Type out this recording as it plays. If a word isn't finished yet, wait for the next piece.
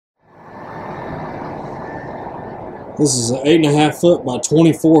This is an 8.5 foot by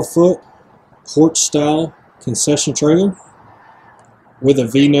 24 foot porch style concession trailer with a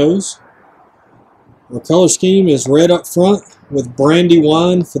V-nose. Our color scheme is red up front with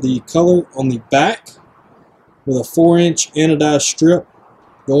Brandywine for the color on the back, with a 4-inch anodized strip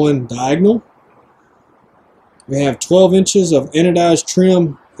going diagonal. We have 12 inches of anodized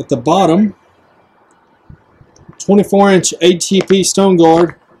trim at the bottom, 24-inch ATP stone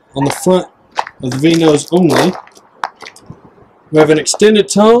guard on the front of the V-nose only. We have an extended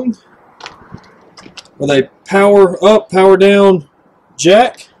tongue with a power up, power down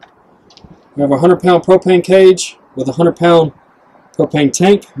jack. We have a 100-pound propane cage with a 100-pound propane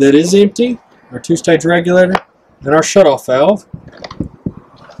tank that is empty, our 2-stage regulator, and our shutoff valve.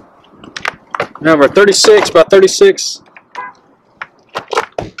 We have our 36 by 36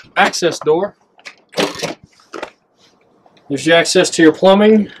 access door. Gives you access to your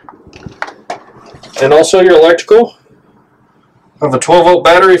plumbing and also your electrical. We have a 12-volt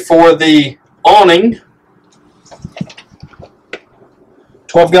battery for the awning,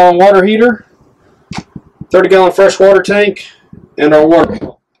 12-gallon water heater, 30-gallon fresh water tank, and our water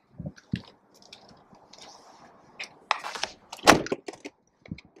pump.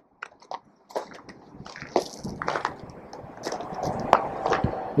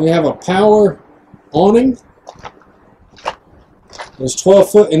 We have a power awning. It's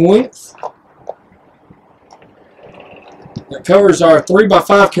 12 foot in length. That covers our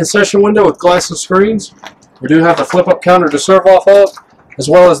 3x5 concession window with glass and screens. We do have the flip-up counter to serve off of, as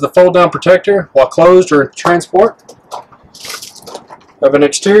well as the fold-down protector while closed or in transport. We have an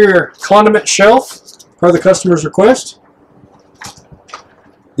exterior condiment shelf per the customer's request.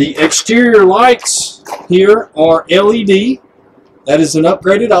 The exterior lights here are LED. That is an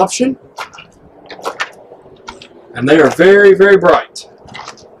upgraded option, and they are very, very bright.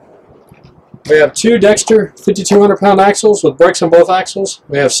 We have two Dexter 5,200-pound axles with brakes on both axles.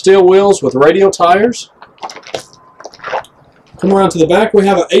 We have steel wheels with radial tires. Come around to the back, we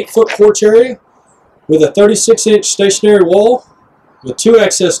have an 8-foot porch area with a 36-inch stationary wall with 2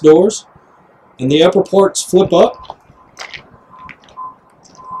 access doors, and the upper ports flip up.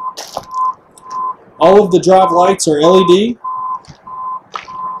 All of the drive lights are LED.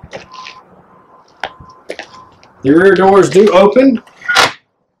 The rear doors do open.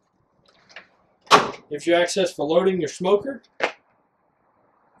 Gives you access for loading your smoker.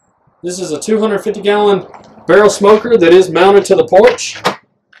 This is a 250-gallon barrel smoker that is mounted to the porch.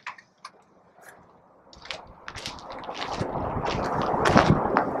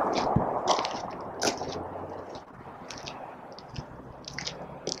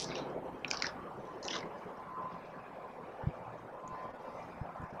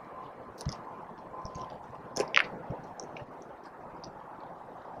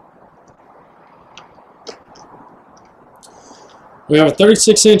 We have a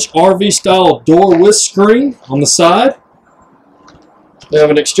 36-inch RV-style door with screen on the side. We have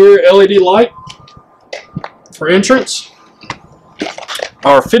an exterior LED light for entrance.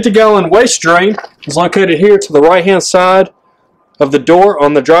 Our 50-gallon waste drain is located here to the right-hand side of the door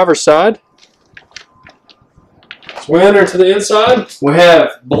on the driver's side. As we enter to the inside, we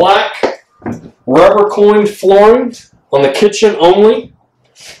have black rubber coined flooring on the kitchen only.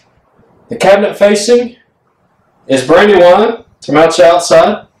 The cabinet facing is Brandywine to match the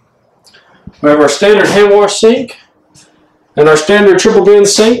outside. We have our standard hand wash sink and our standard triple bin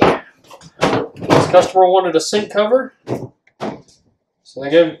sink. This customer wanted a sink cover, so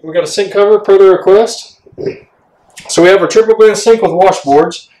we got a sink cover per their request. So we have our triple bin sink with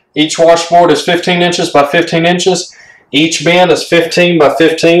washboards. Each washboard is 15 inches by 15 inches. Each bin is 15 by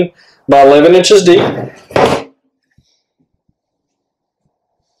 15 by 11 inches deep.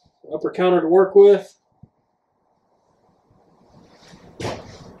 Upper counter to work with.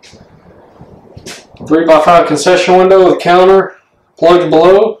 3x5 concession window with counter plugged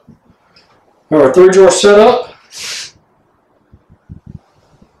below. We have our 3-drawer setup.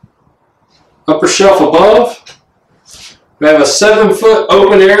 Upper shelf above. We have a 7-foot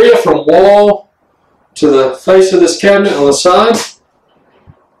open area from wall to the face of this cabinet on the side.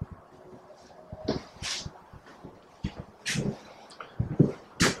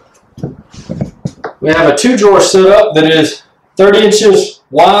 We have a 2-drawer setup that is 30 inches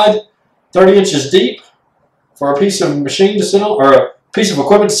wide, 30 inches deep for a piece of machine to sit on, or a piece of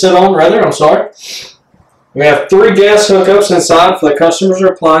equipment to sit on, rather, I'm sorry. We have 3 gas hookups inside for the customers'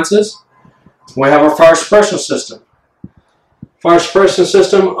 appliances. We have our fire suppression system. Fire suppression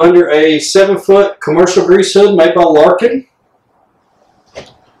system under a 7-foot commercial grease hood made by Larkin.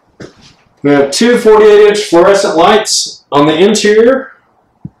 We have 2 48-inch fluorescent lights on the interior.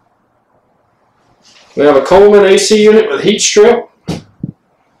 We have a Coleman AC unit with heat strip,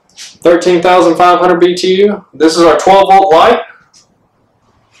 13,500 BTU. This is our 12-volt light.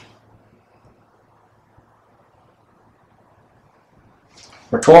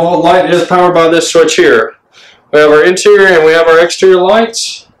 Our 12-volt light is powered by this switch here. We have our interior and we have our exterior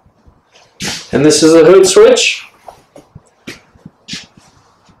lights. And this is the hood switch.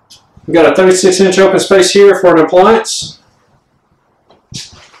 We've got a 36-inch open space here for an appliance.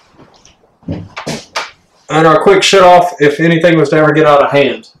 And our quick shut off if anything was to ever get out of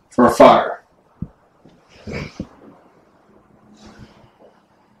hand for a fire.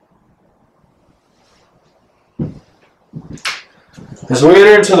 As we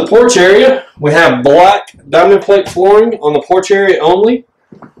enter into the porch area, we have black diamond plate flooring on the porch area only.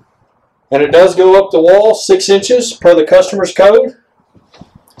 And it does go up the wall 6 inches per the customer's code.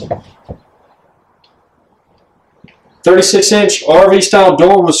 36-inch RV style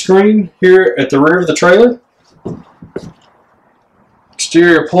door with screen here at the rear of the trailer.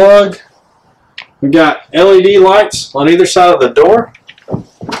 Exterior plug. We've got LED lights on either side of the door.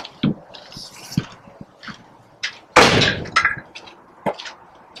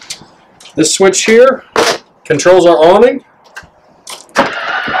 This switch here controls our awning.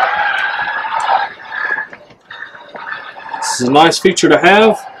 This is a nice feature to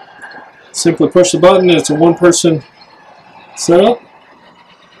have. Simply push the button and it's a one-person setup.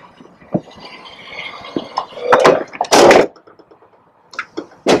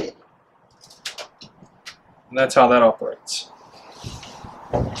 And that's how that operates.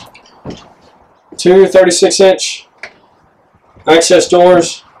 Two 36-inch access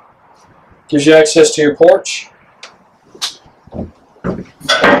doors. Gives you access to your porch. We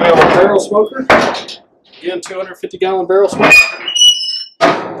have a barrel smoker. Again, 250-gallon barrel smoker.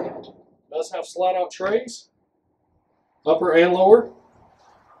 Does have slide-out trays, upper and lower.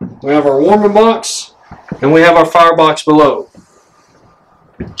 We have our warming box, and we have our firebox below.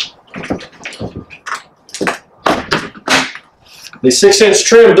 The 6-inch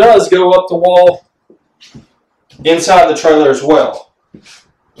trim does go up the wall inside the trailer as well.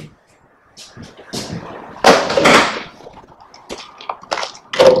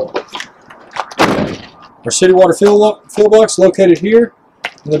 Our city water fill box located here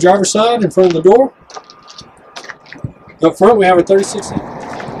on the driver's side in front of the door. Up front we have a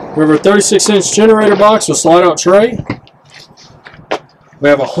 36-inch generator box with slide-out tray. We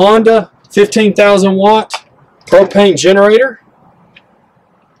have a Honda 15,000 watt propane generator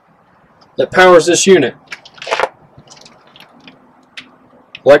that powers this unit.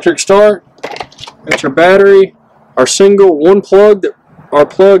 Electric start. That's our battery. Our single one plug that our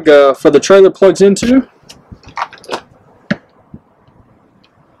plug for the trailer plugs into.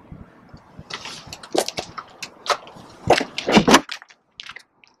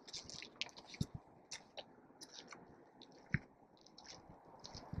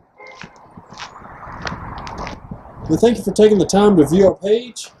 Well, thank you for taking the time to view our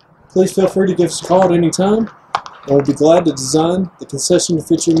page. Please feel free to give us a call at any time, and we'll be glad to design the concession to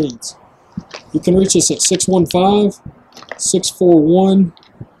fit your needs. You can reach us at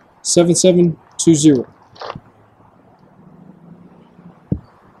 615-641-7720.